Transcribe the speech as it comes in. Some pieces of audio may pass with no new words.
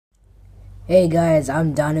Hey guys,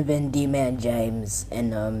 I'm Donovan D-Man James,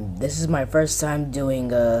 and this is my first time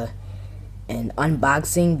doing an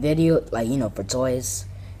unboxing video, for toys.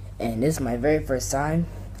 And this is my very first time.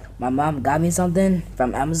 My mom got me something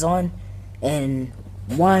from Amazon, and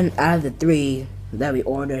one out of the three that we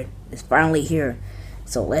ordered is finally here.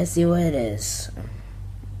 So let's see what it is.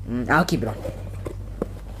 I'll keep it on.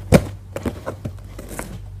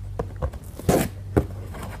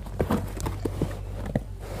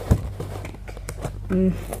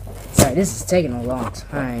 Sorry, this is taking a long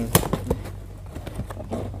time.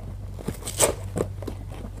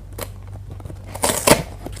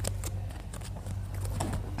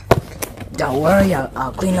 Don't worry,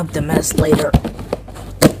 I'll clean up the mess later.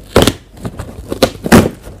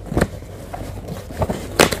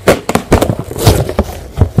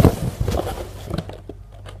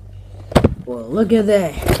 Well, look at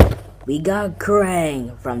that. We got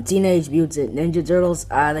Kraang from Teenage Mutant Ninja Turtles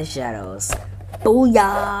Out of the Shadows.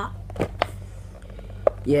 Booyah!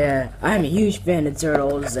 Yeah, I'm a huge fan of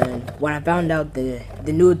Turtles, and when I found out the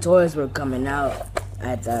new toys were coming out,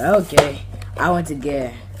 I thought, okay, I want to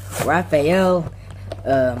get Raphael,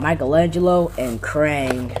 Michelangelo, and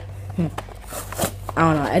Kraang. I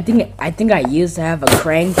don't know. I think I used to have a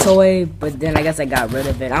Kraang toy, but then I guess I got rid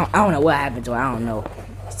of it. I don't know what happened to it. I don't know.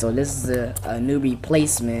 So this is a new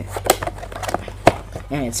replacement,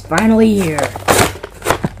 and it's finally here.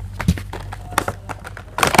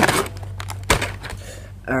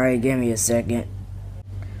 Alright, give me a second.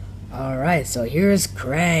 Alright, so here's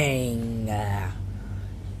Kraang.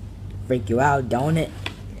 Freak you out, don't it?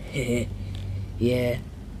 Yeah.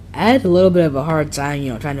 I had a little bit of a hard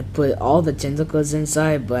time, trying to put all the tentacles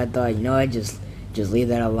inside, but I thought, I just leave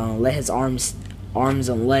that alone. Let his arms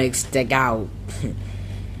and legs stick out.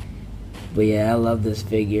 But yeah, I love this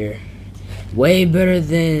figure. Way better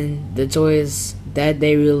than the toys that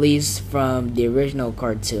they released from the original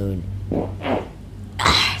cartoon.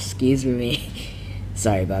 Excuse me.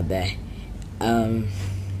 Sorry about that.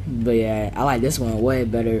 But yeah, I like this one way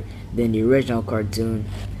better than the original cartoon.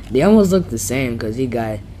 They almost look the same because you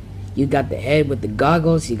got the head with the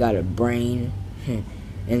goggles, you got a brain,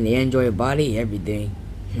 and the android body, everything.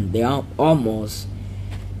 They almost.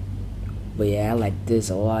 But yeah, I like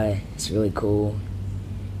this a lot. It's really cool.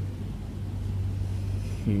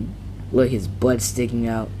 Look, his butt sticking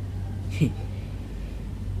out.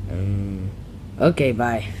 Okay,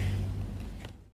 bye.